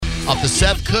off the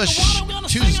Seth Kush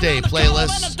Tuesday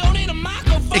playlist.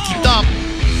 Icky Thump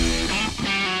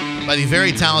by the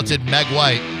very talented Meg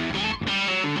White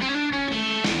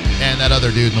and that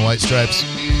other dude in the White Stripes.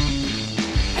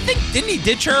 I think, didn't he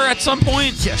ditch her at some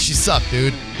point? Yeah, she sucked,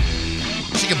 dude.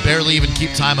 She can barely even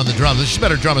keep time on the drums. She's a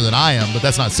better drummer than I am, but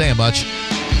that's not saying much.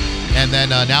 And then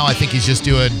now I think he's just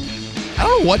doing, I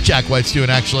don't know what Jack White's doing,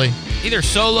 actually. Either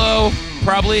solo,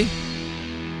 probably.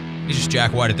 He's just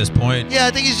Jack White at this point. Yeah,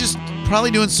 I think he's just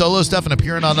probably doing solo stuff and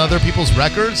appearing on other people's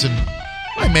records. And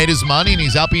he made his money, and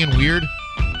he's out being weird,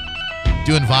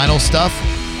 doing vinyl stuff.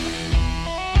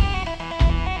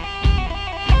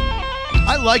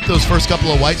 I like those first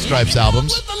couple of White Stripes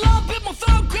albums.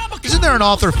 Isn't there an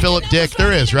author, Philip Dick?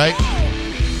 There is, right?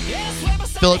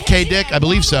 Philip K. Dick? I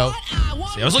believe so.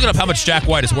 See, I was looking up how much Jack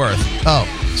White is worth. Oh,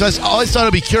 so I always thought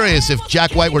it'd be curious if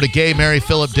Jack White were to gay marry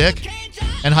Philip Dick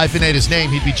and hyphenate his name,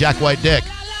 he'd be Jack White Dick.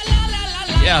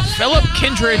 Yeah, Philip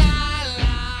Kindred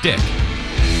Dick.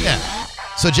 Yeah.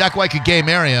 So Jack White could gay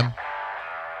marry him,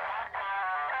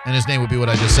 and his name would be what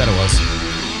I just said it was.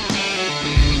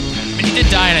 I mean, he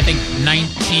did die in, I think,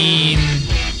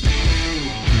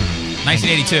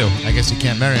 1982. I guess you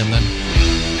can't marry him then.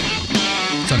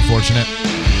 It's unfortunate.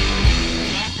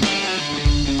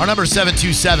 Our number is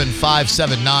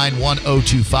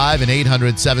 727-579-1025 and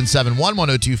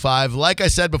 800-771-1025. Like I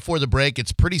said before the break,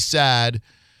 it's pretty sad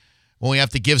when we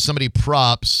have to give somebody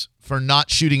props for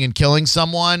not shooting and killing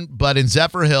someone. But in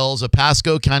Zephyr Hills, a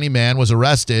Pasco County man was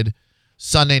arrested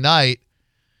Sunday night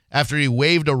after he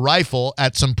waved a rifle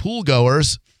at some pool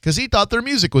goers because he thought their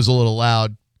music was a little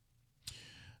loud.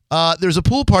 There's a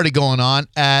pool party going on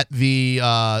at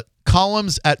the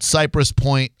Columns at Cypress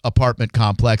Point apartment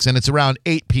complex, and it's around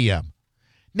 8 p.m.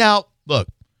 Now, look,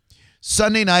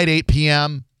 Sunday night, 8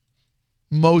 p.m.,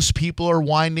 most people are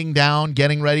winding down,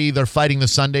 getting ready. They're fighting the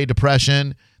Sunday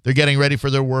depression. They're getting ready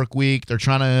for their work week. They're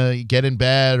trying to get in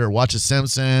bed or watch The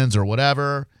Simpsons or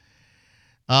whatever.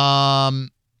 You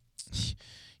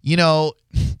know,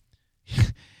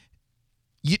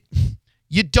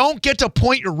 you don't get to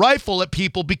point your rifle at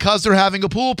people because they're having a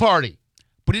pool party.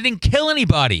 But he didn't kill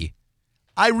anybody.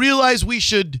 I realize we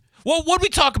should. Well, what did we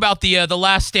talk about the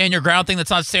last stand your ground thing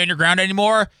that's not stand your ground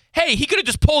anymore? Hey, he could have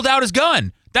just pulled out his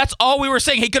gun. That's all we were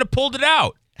saying. He could have pulled it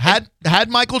out. Had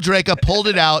Michael Draka pulled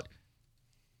it out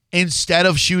instead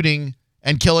of shooting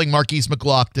and killing Marquise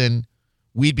McLaughlin,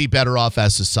 we'd be better off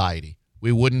as society.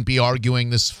 We wouldn't be arguing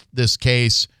this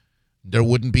case. There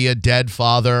wouldn't be a dead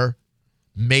father.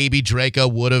 Maybe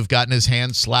Draka would have gotten his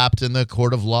hand slapped in the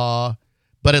court of law,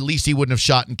 but at least he wouldn't have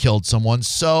shot and killed someone.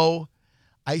 So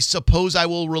I suppose I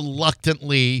will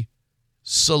reluctantly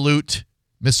salute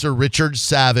Mr. Richard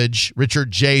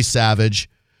J. Savage,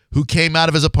 who came out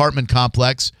of his apartment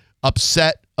complex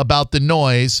upset about the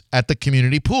noise at the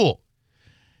community pool.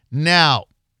 Now,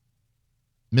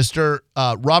 Mr.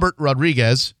 Robert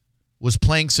Rodriguez was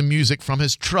playing some music from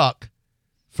his truck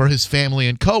for his family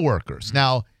and coworkers.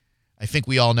 Now, I think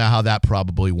we all know how that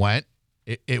probably went.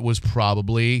 It was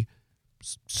probably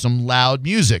some loud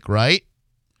music, right?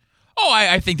 Oh,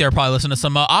 I think they were probably listening to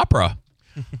some opera.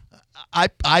 I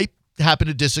happen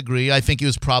to disagree. I think he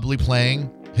was probably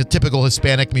playing his typical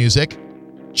Hispanic music,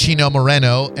 Chino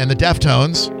Moreno and the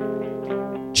Deftones,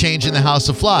 Change in the House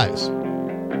of Flies.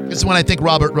 This is when I think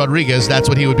Robert Rodriguez, that's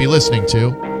what he would be listening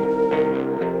to.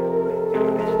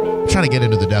 I'm trying to get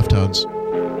into the Deftones.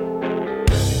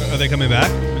 Are they coming back?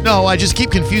 No, I just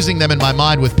keep confusing them in my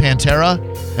mind with Pantera,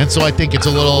 and so I think it's a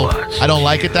little, I don't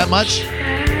like it that much.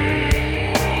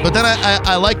 But then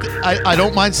I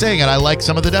don't mind saying it. I like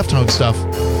some of the Deftones stuff.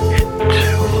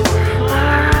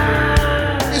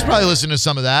 He's probably listening to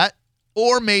some of that.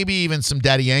 Or maybe even some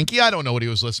Daddy Yankee. I don't know what he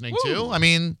was listening to. I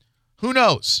mean, who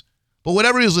knows? But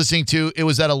whatever he was listening to, it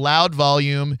was at a loud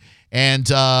volume. And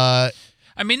I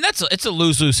mean, it's a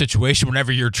lose-lose situation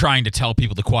whenever you're trying to tell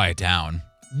people to quiet down.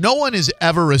 No one is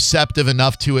ever receptive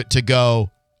enough to it to go,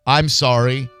 I'm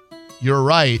sorry, you're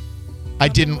right. I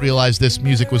didn't realize this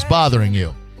music was bothering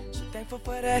you.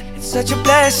 It's such a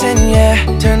blessing,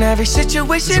 yeah. Turn every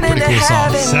situation into cool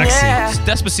song. heaven, Sexy. yeah.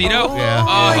 Despacito? Yeah.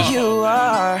 Oh, you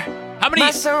are. How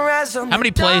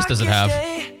many plays does it have?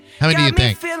 How many do you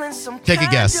think? Take a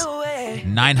guess.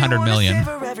 900 million.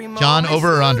 John,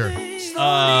 over or under?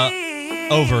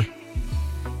 Over.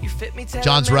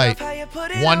 John's right.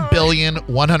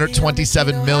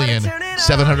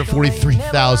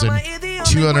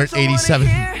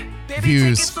 1,127,743,287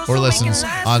 views or listens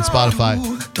on Spotify.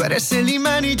 Tú eres el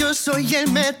imán y yo soy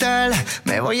el metal.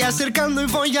 Me voy acercando y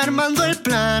voy armando el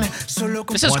plan.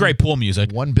 This is great pool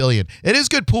music. 1 billion. It is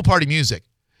good pool party music.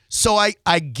 So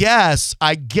I guess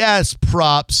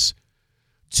props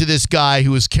to this guy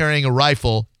who was carrying a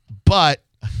rifle, but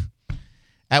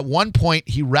at one point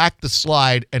he racked the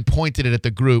slide and pointed it at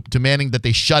the group, demanding that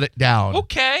they shut it down.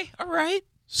 Okay, all right.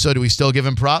 So do we still give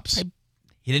him props?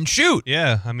 He didn't shoot.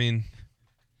 Yeah, I mean,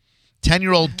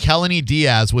 10-year-old Kelly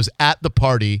Diaz was at the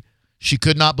party. She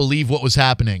could not believe what was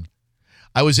happening.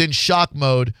 I was in shock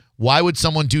mode. Why would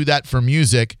someone do that for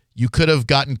music? You could have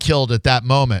gotten killed at that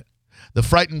moment. The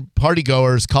frightened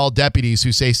partygoers called deputies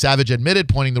who say Savage admitted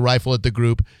pointing the rifle at the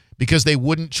group because they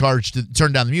wouldn't charge to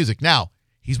turn down the music. Now,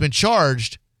 he's been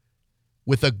charged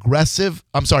with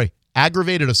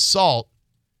aggravated assault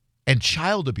and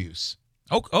child abuse.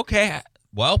 Okay.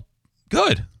 Well,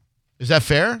 good. Is that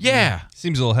fair? Yeah.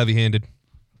 seems a little heavy-handed.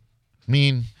 I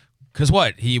mean, Because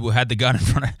what? He had the gun in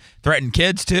front of threatened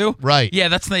kids too? right.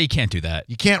 Yeah, you can't do that.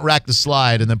 You can't rack the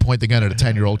slide and then point the gun at a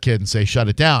 10-year-old kid and say, shut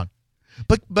it down.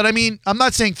 But I mean, I'm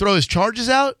not saying throw his charges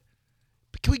out.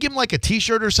 But can we give him like a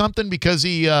T-shirt or something because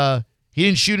he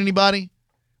didn't shoot anybody?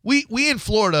 We in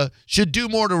Florida should do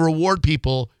more to reward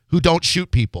people who don't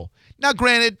shoot people. Now,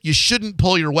 granted, you shouldn't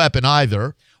pull your weapon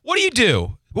either. What do you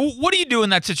do? What do you do in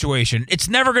that situation? It's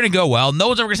never going to go well. No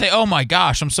one's ever going to say, oh my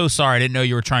gosh, I'm so sorry. I didn't know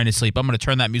you were trying to sleep. I'm going to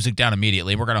turn that music down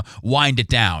immediately. We're going to wind it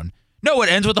down. No,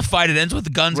 it ends with a fight. It ends with the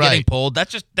guns getting pulled.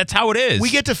 That's how it is. We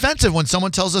get defensive when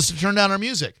someone tells us to turn down our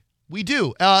music. We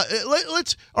do.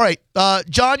 Let's. All right,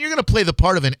 John, you're going to play the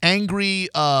part of an angry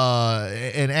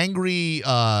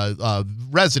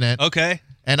resident. Okay.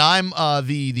 And I'm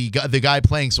the guy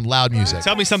playing some loud music.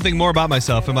 Tell me something more about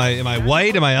myself. Am I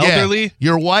white? Am I elderly? Yeah,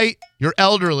 you're white. You're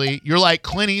elderly. You're like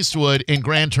Clint Eastwood in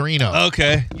Gran Torino.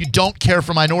 Okay. You don't care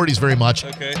for minorities very much.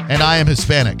 Okay. And I am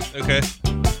Hispanic. Okay.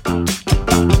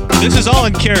 This is all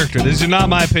in character. These are not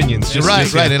my opinions. You're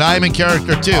right. And I am in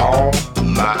character too.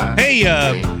 Hey,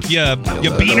 you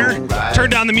beaner,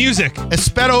 turn down the music.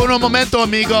 Espero un momento,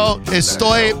 amigo.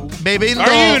 Estoy bebiendo.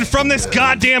 Are you even from this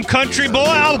goddamn country, boy?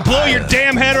 I'll blow your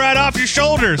damn head right off your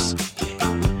shoulders.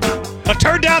 Now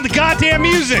turn down the goddamn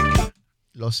music.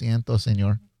 Lo siento,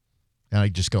 señor. And I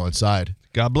just go inside.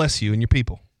 God bless you and your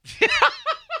people.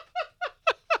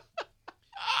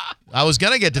 I was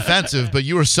gonna get defensive, but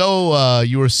you were so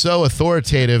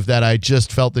authoritative that I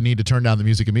just felt the need to turn down the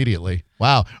music immediately.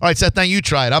 Wow. All right, Seth, now you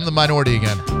try it. I'm the minority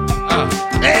again.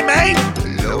 Hey, man.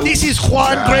 This is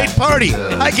Juan Great Party.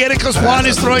 I get it because Juan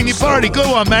is throwing the party. Good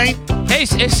one, man. Hey,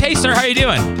 sir, how you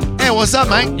doing? Hey, what's up,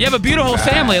 man? You have a beautiful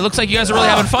family. It looks like you guys are really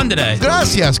having fun today.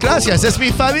 Gracias. Es mi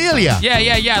familia.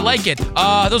 Yeah, I like it.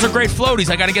 Those are great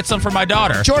floaties. I got to get some for my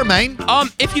daughter. Sure, man.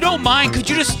 If you don't mind, could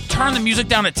you just turn the music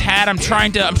down a tad? I'm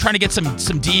trying to get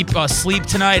some deep sleep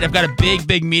tonight. I've got a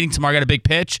big meeting tomorrow. I got a big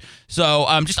pitch. So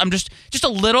I'm just a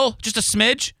little, just a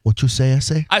smidge. What you say, I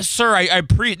say? Sir,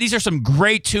 these are some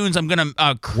great tunes. I'm gonna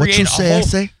create what you say, I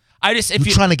say? If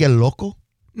you trying to get loco?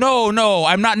 No,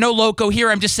 I'm not no loco here.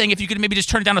 I'm just saying if you could maybe just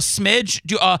turn it down a smidge.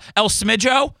 Do El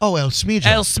Smijo? Oh, El Smijo.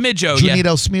 El Smijo. Do you need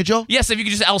El Smijo? Yes, if you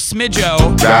could just El Smijo.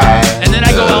 And then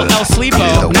I go El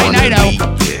Sleepo. Night out.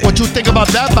 What you think about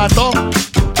that, Bato?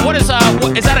 What is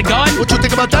that a gun? What you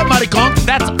think about that, maricon?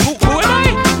 That's who am I?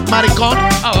 Maricon.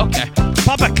 Oh, okay.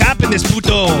 Pop a cap in this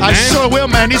puto, I sure will,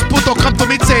 man. This puto come to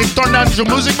me saying turn down your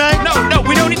music, man. No,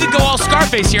 we don't need to go all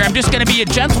Scarface here. I'm just gonna be a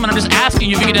gentleman. I'm just asking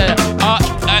you if you could.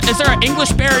 Is there an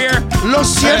English barrier? Lo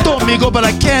siento, amigo, but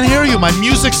I can't hear you. My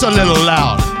music's a little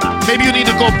loud. Maybe you need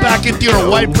to go back into your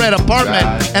white bread apartment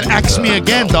and ask me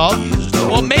again, dog.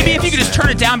 Well, maybe if you could just turn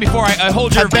it down before I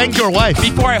hold your. I banged your wife.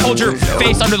 Before I hold your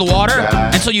face under the water,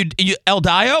 and so you El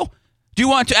Dio. Do you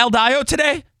want to El Dio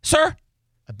today, sir?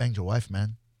 I banged your wife,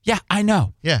 man. Yeah, I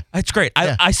know. Yeah. It's great.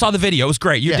 Yeah. I saw the video. It was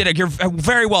great. You did it. You're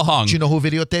very well hung. Do you know who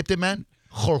videotaped it, man?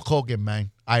 Hulk Hogan,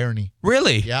 man. Irony.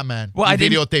 Really? Yeah, man. Well, he I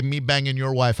didn't videotaped me banging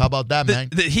your wife. How about that, man?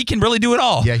 He can really do it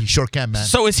all. Yeah, he sure can, man.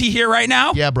 So is he here right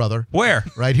now? Yeah, brother. Where?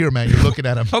 Right here, man. You're looking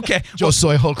at him. Okay. Yo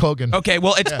soy Hulk Hogan. Okay.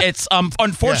 Well, it's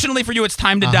unfortunately for you, it's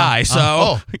time to die.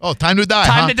 So. Time to die.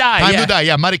 Time to die. Time yeah. to die.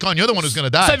 Yeah, Maricon, you're the one who's gonna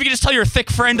die. So if you could just tell your thick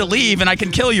friend to leave, and I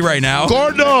can kill you right now.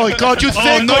 Gordo, he called you thick.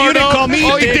 Oh, no, you didn't call me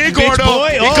Oh, he thick, did, bitch Gordo.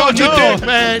 boy. He called you thick,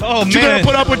 man. Oh, You man. gonna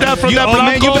put up with that from that Oh,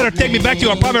 man, you Blanco? better take me back to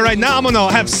your apartment right now. I'm gonna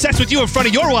have sex with you in front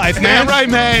of your wife, man. Yeah, right,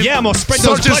 man. Yeah, I'm gonna spread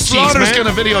those Sergeant butt cheeks, Slaughter's man.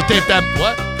 gonna videotape that.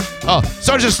 What? Oh,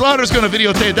 Sergeant Slaughter's gonna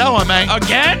videotape that one, man.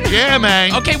 Again? Yeah,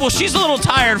 man. Okay. Well, she's a little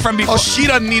tired from before. Oh, she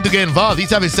doesn't need to get involved.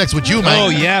 He's having sex with you, man. Oh,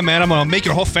 yeah, man. I'm gonna make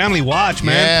your whole family watch,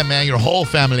 man. Yeah, man. Your whole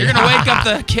family. You're gonna wake up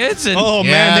the kids and. Oh,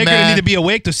 Yeah, man. They're man. gonna need to be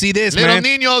awake to see this, Little man.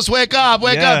 niños, wake up,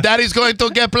 wake Yeah. up. Daddy's going to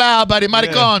get plowed by the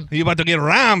maricon. You about to get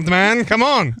rammed, man. Come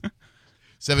on.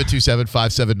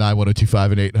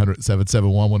 727-579-1025 and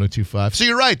 800-771-1025. So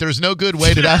you're right. There's no good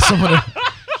way to ask someone to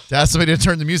to ask somebody to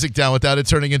turn the music down without it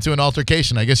turning into an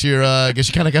altercation. I guess you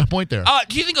kind of got a point there.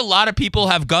 Do you think a lot of people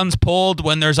have guns pulled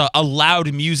when there's a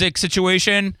loud music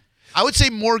situation? I would say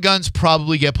more guns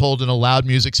probably get pulled in a loud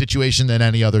music situation than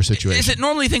any other situation. Is it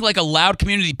normally think like a loud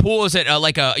community pool? Is it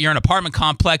you're an apartment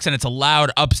complex and it's a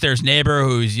loud upstairs neighbor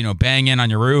who's banging on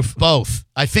your roof? Both.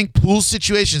 I think pool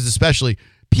situations especially,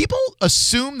 people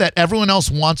assume that everyone else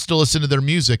wants to listen to their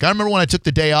music. I remember when I took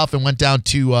the day off and went down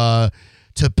to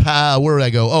where did I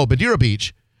go? Oh, Madeira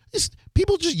Beach.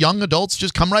 People, just young adults,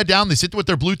 just come right down. They sit there with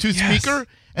their Bluetooth speaker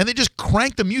and they just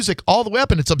crank the music all the way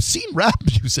up, and it's obscene rap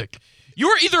music.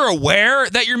 You're either aware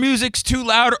that your music's too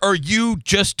loud or you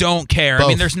just don't care. Both. I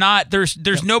mean,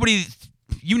 there's nobody,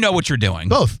 you know what you're doing.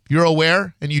 Both. You're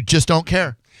aware and you just don't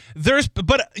care.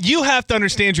 But you have to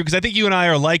understand, Drew, because I think you and I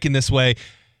are alike in this way.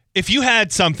 If you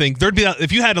had something,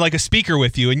 if you had like a speaker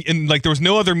with you and like there was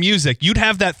no other music, you'd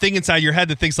have that thing inside your head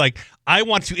that thinks like, I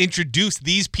want to introduce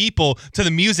these people to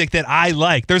the music that I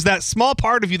like. There's that small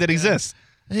part of you that exists.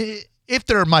 If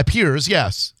they're my peers,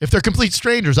 yes. If they're complete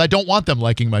strangers, I don't want them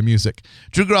liking my music.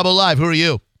 Drew Garabo Live, who are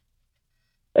you?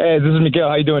 Hey, this is Miguel.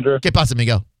 How you doing, Drew? ¿Qué pasa,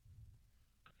 Miguel?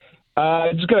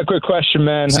 Just got a quick question,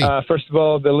 man. Sí. First of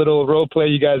all, the little role play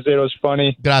you guys did was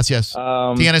funny. Gracias.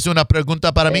 ¿Tienes una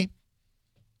pregunta para mí?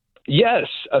 Yes.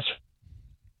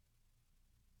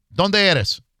 ¿Dónde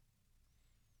eres?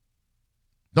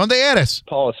 ¿Dónde eres?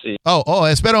 Policy.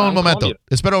 Espera un I'm momento. calling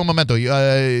Espera un momento.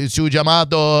 Su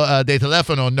llamado de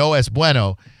teléfono no es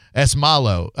bueno, es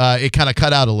malo. It kind of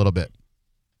cut out a little bit.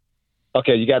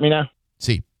 Okay, you got me now?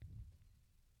 Sí.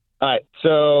 All right.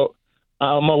 So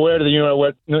I'm aware that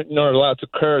you're not allowed to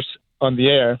curse on the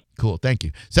air. Cool. Thank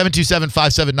you.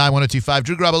 727-579-1025.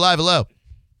 Drew Garabo Live. Hello.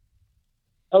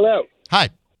 Hello. Hi.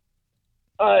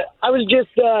 I was just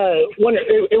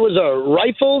wondering, it was a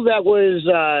rifle that was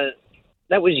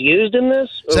used in this?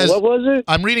 Or what was it?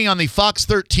 I'm reading on the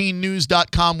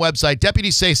Fox13News.com website.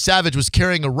 Deputies say Savage was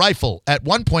carrying a rifle. At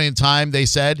one point in time, they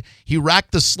said he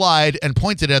racked the slide and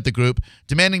pointed at the group,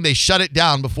 demanding they shut it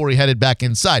down before he headed back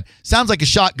inside. Sounds like a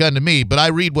shotgun to me, but I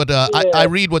read what I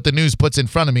read what the news puts in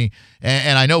front of me,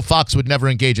 and I know Fox would never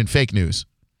engage in fake news.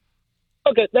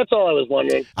 Okay, that's all I was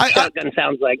wondering. Shotgun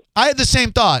sounds like. I had the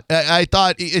same thought. I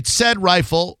thought it said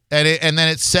rifle, and then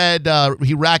it said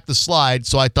he racked the slide,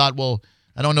 so I thought, well,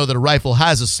 I don't know that a rifle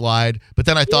has a slide, but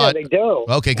then I thought, they do.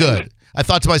 Okay, good. I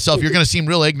thought to myself, you're going to seem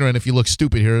real ignorant if you look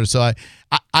stupid here. So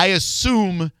I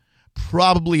assume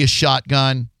probably a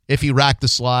shotgun if he racked the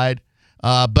slide.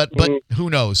 But who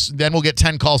knows? Then we'll get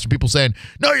 10 calls from people saying,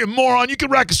 no, you moron, you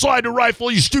can rack a slide to a rifle,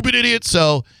 you stupid idiot.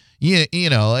 So, what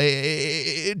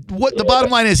the bottom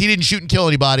line is, he didn't shoot and kill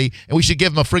anybody, and we should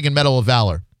give him a friggin' Medal of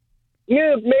Valor.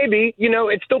 Yeah, maybe.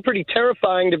 It's still pretty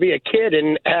terrifying to be a kid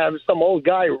and have some old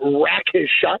guy rack his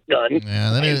shotgun in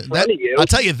front of you. I'll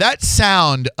tell you, that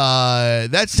sound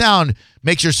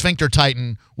makes your sphincter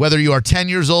tighten, whether you are 10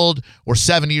 years old or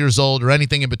 70 years old or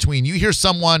anything in between. You hear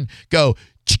someone go,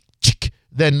 chick, chick,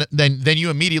 then you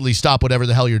immediately stop whatever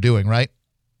the hell you're doing, right?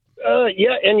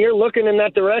 Yeah, and you're looking in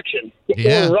that direction.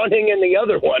 Yeah. You're running in the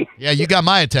other one. Yeah, you got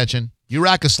my attention. You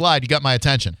rack a slide, you got my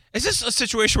attention. Is this a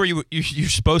situation where you're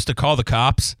supposed to call the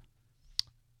cops?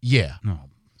 Yeah. No.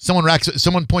 Someone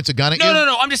points a gun at you?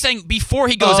 No. I'm just saying before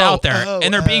he goes out there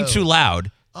and they're being too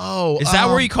loud. Is that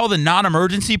where you call the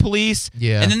non-emergency police?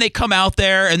 Yeah. And then they come out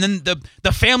there, and then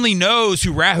the family knows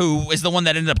who is the one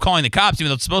that ended up calling the cops, even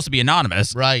though it's supposed to be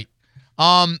anonymous. Right.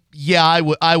 Yeah,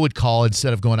 I would call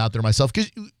instead of going out there myself,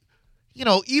 because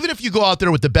even if you go out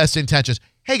there with the best intentions,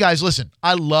 hey guys, listen,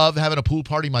 I love having a pool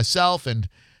party myself, and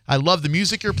I love the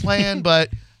music you're playing, but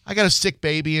I got a sick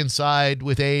baby inside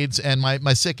with AIDS, and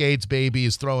my sick AIDS baby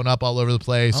is throwing up all over the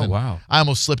place. Oh, and wow. I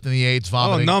almost slipped in the AIDS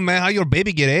vomiting. Oh, no, man. How your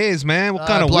baby get AIDS, man? What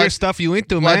kind of weird stuff you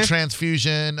into, blood man?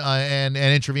 transfusion and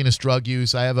intravenous drug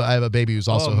use. I have a baby who's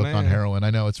also hooked on heroin. I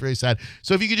know, it's very sad.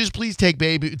 So if you could just please take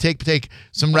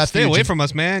some refuge. Stay away from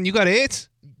us, man. You got AIDS?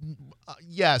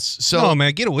 Yes. So no,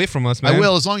 man, get away from us, man. I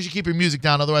will, as long as you keep your music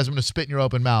down. Otherwise, I'm going to spit in your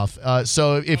open mouth.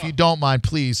 So if you don't mind,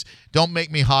 please don't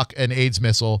make me hawk an AIDS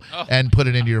missile and put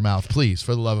it into your mouth. Please,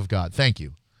 for the love of God. Thank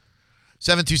you.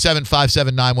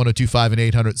 727-579-1025 and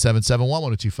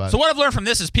 800-771-1025. So what I've learned from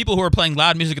this is people who are playing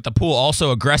loud music at the pool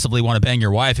also aggressively want to bang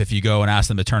your wife if you go and ask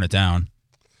them to turn it down.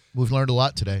 We've learned a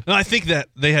lot today. No, I think that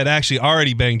they had actually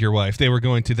already banged your wife. They were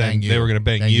going to bang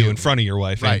you in front of your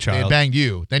wife and child. They banged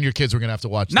you. Then your kids were going to have to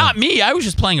watch Not them. me. I was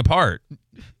just playing a part.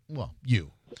 Well,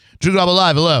 you. Drew Garabo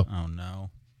Live, hello. Oh, no.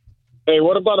 Hey,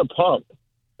 what about a pump?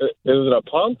 Is it a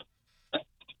pump?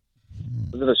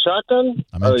 Is it a shotgun?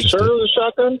 I'm Are they interested. sure it was a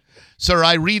shotgun? Sir,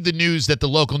 I read the news that the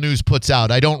local news puts out.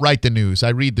 I don't write the news. I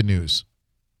read the news.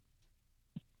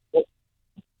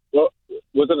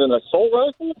 Was it an assault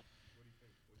rifle?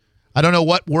 I don't know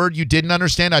what word you didn't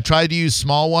understand. I tried to use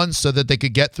small ones so that they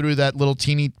could get through that little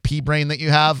teeny pea brain that you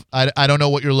have. I don't know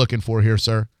what you're looking for here,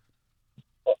 sir.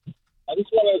 I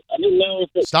didn't know if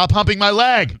it... Stop humping my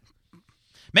leg.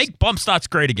 Make bump stots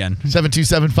great again.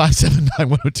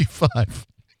 727-579-1025.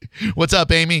 What's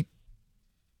up, Amy?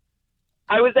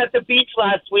 I was at the beach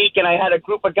last week, and I had a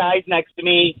group of guys next to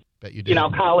me, Bet you did.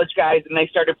 college guys, and they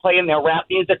started playing their rap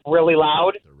music really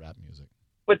loud. Their rap music.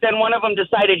 But then one of them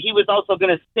decided he was also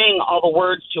going to sing all the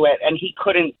words to it, and he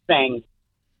couldn't sing.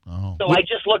 Oh. So I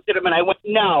just looked at him, and I went,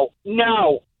 no.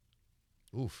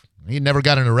 Oof. He never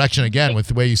got an erection again with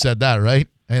the way you said that, right?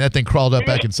 And that thing crawled up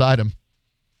back inside him.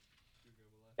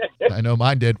 I know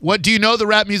mine did. What, do you know the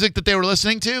rap music that they were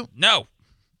listening to? No.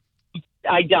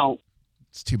 I don't.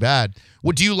 It's too bad.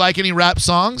 Well, do you like any rap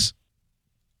songs?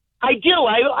 I do.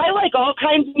 I like all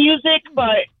kinds of music,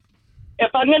 but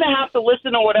if I'm going to have to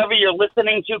listen to whatever you're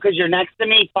listening to because you're next to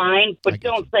me, fine, but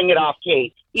don't sing it off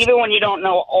key, even when you don't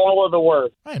know all of the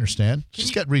words. I understand.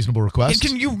 Just got reasonable requests.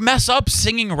 Can you mess up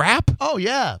singing rap? Oh,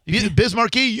 yeah. Biz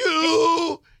Markie,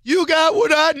 you got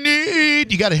what I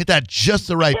need. You got to hit that just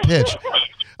the right pitch.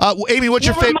 Amy, what's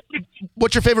your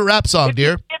favorite rap song,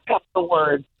 dear? Pick up the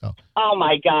word. Oh,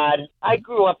 my God. I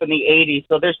grew up in the 80s,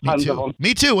 so there's tons of them.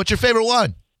 Me too. What's your favorite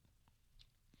one?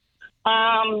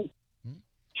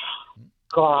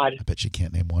 God. I bet she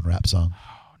can't name one rap song.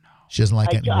 Oh, no. She doesn't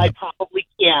like any I rap. probably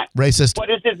can't. Racist. What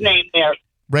is his name there?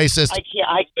 Racist. I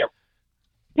can't.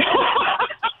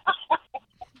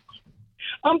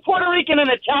 I'm Puerto Rican and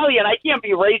Italian. I can't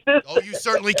be racist. Oh, you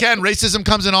certainly can. Racism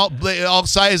comes in all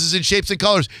sizes and shapes and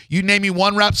colors. You name me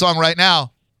one rap song right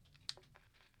now.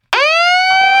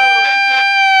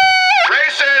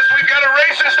 Racist! We've got a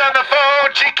racist on the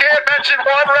phone. She can't mention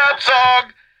one rap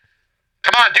song.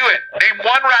 Come on, do it. Name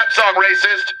one rap song,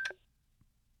 racist.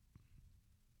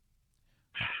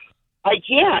 I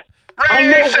can't. Racist! I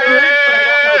know words, but I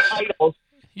don't know titles.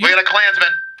 We got a Klansman.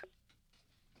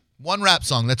 One rap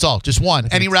song. That's all. Just one.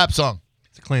 Any rap song.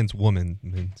 It's a Klanswoman.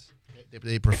 Means.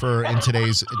 They prefer in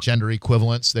today's gender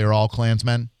equivalents. They're all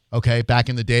Klansmen. Okay. Back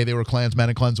in the day, they were Klansmen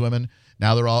and Klanswomen.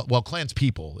 Now they're all, Klans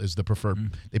people is the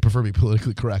preferred. They prefer to be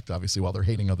politically correct, obviously, while they're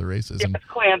hating other races and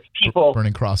Klans people.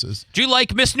 burning crosses. Do you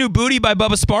like Miss New Booty by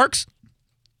Bubba Sparks?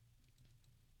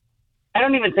 I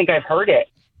don't even think I've heard it.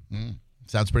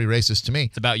 Sounds pretty racist to me.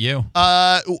 It's about you.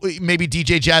 Maybe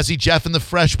DJ Jazzy Jeff and the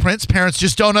Fresh Prince. Parents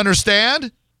just don't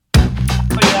understand.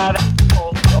 Oh, yeah, that's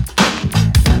cool.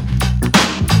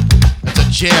 That's a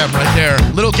jam right there.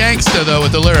 Little gangsta, though,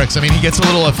 with the lyrics. I mean, he gets a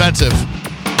little offensive. You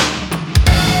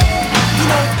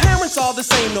know, parents are the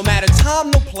same, no matter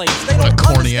time, no place. They don't What a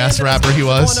corny-ass rapper he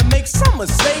was. Gonna make some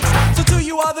mistakes. So to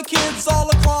you other kids all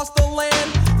across the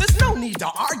land, there's no need to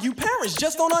argue. Parents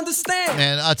just don't understand.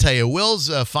 Man, I'll tell you, Will's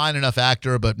a fine enough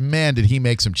actor, but man, did he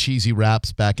make some cheesy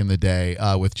raps back in the day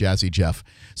with Jazzy Jeff.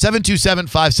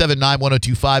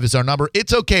 727-579-1025 is our number.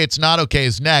 It's Okay, It's Not Okay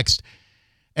is next.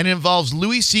 And it involves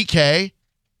Louis C.K.,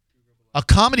 a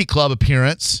comedy club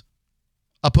appearance,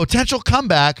 a potential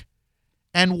comeback,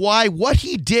 and why what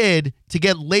he did to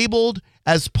get labeled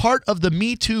as part of the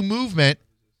Me Too movement,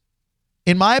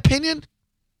 in my opinion,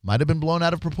 might have been blown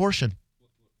out of proportion.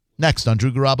 Next on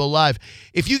Drew Garabo Live.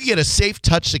 If you could get a Safe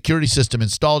Touch security system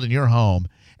installed in your home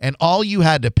and all you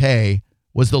had to pay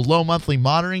was the low monthly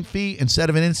monitoring fee instead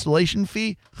of an installation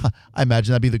fee, I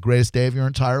imagine that'd be the greatest day of your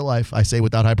entire life. I say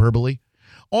without hyperbole.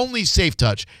 Only Safe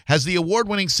Touch has the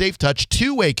award-winning Safe Touch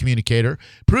two-way communicator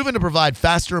proven to provide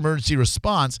faster emergency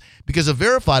response because of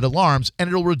verified alarms, and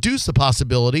it'll reduce the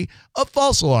possibility of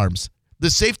false alarms. The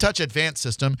Safe Touch Advanced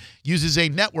system uses a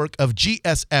network of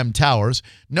GSM towers,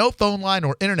 no phone line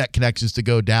or internet connections to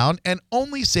go down, and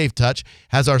only Safe Touch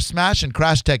has our smash and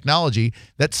crash technology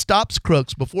that stops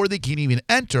crooks before they can even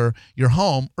enter your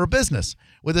home or business.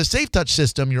 With a Safe Touch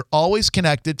system, you're always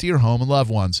connected to your home and loved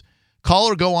ones. Call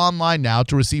or go online now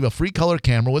to receive a free color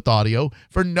camera with audio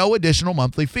for no additional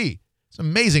monthly fee. It's an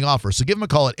amazing offer, so give them a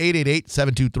call at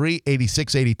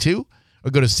 888-723-8682 or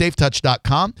go to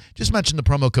safetouch.com. Just mention the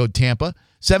promo code TAMPA,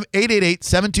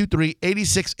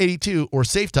 888-723-8682 or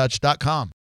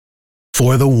safetouch.com.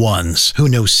 For the ones who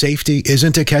know safety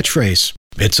isn't a catchphrase,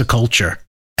 it's a culture.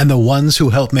 And the ones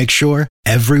who help make sure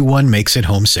everyone makes it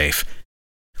home safe.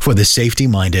 For the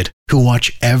safety-minded who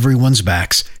watch everyone's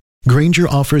backs, Grainger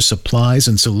offers supplies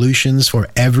and solutions for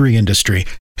every industry,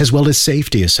 as well as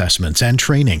safety assessments and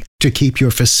training to keep your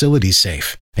facilities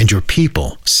safe and your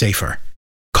people safer.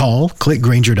 Call, click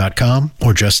Grainger.com,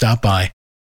 or just stop by.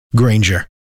 Grainger,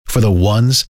 for the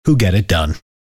ones who get it done.